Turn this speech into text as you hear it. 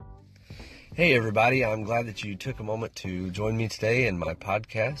Hey everybody, I'm glad that you took a moment to join me today in my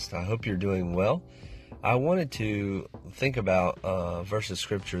podcast. I hope you're doing well. I wanted to think about a verse of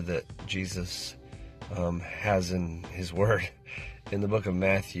scripture that Jesus has in his word in the book of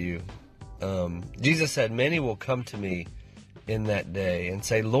Matthew. Jesus said, "Many will come to me in that day and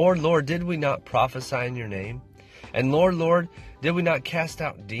say, 'Lord, Lord, did we not prophesy in your name? And Lord, Lord, did we not cast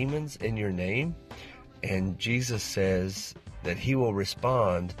out demons in your name?'" And Jesus says that he will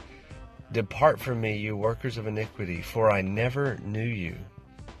respond, "Depart from me, you workers of iniquity, for I never knew you."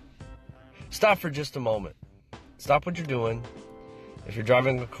 Stop for just a moment. Stop what you're doing. If you're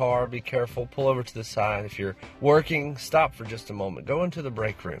driving a car, be careful. Pull over to the side. If you're working, stop for just a moment. Go into the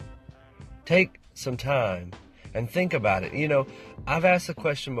break room. Take some time and think about it. You know, I've asked the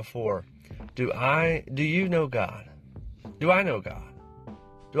question before, do you know God? Do I know God?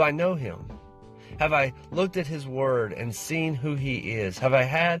 Do I know him? Have I looked at his word and seen who he is? Have I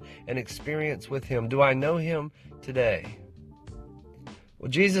had an experience with him? Do I know him today?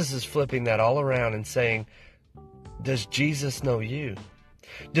 Well, Jesus is flipping that all around and saying, does Jesus know you?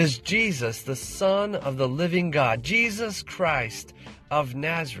 Does Jesus, the Son of the living God, Jesus Christ of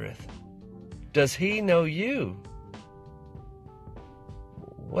Nazareth, does he know you?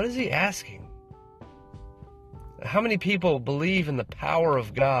 What is he asking? How many people believe in the power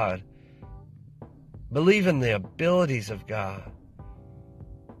of God, believe in the abilities of God,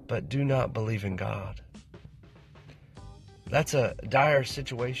 but do not believe in God? That's a dire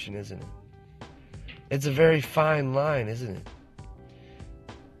situation, isn't it? It's a very fine line, isn't it?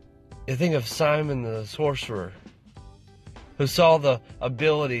 You think of Simon the sorcerer, who saw the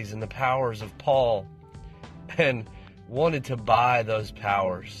abilities and the powers of Paul and wanted to buy those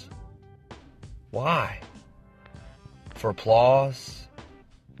powers. Why? For applause?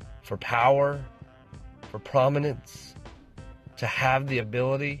 For power? For prominence? To have the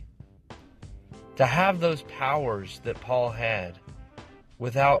ability? To have those powers that Paul had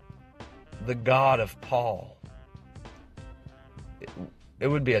without the God of Paul? It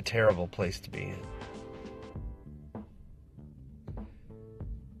would be a terrible place to be in.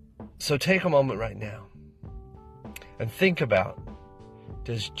 So take a moment right now and think about,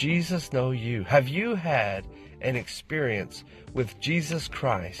 does Jesus know you? Have you had an experience with Jesus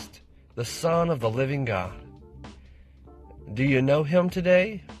Christ, the Son of the living God? Do you know him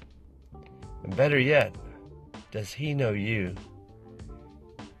today? And better yet, does he know you?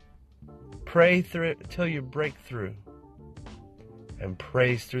 Pray through it till you break through, and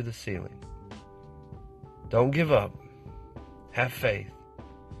praise through the ceiling. Don't give up. Have faith.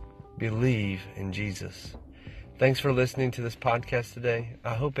 Believe in Jesus. Thanks for listening to this podcast today.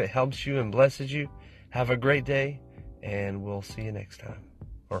 I hope it helps you and blesses you. Have a great day, and we'll see you next time.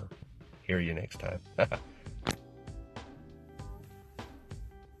 Or hear you next time.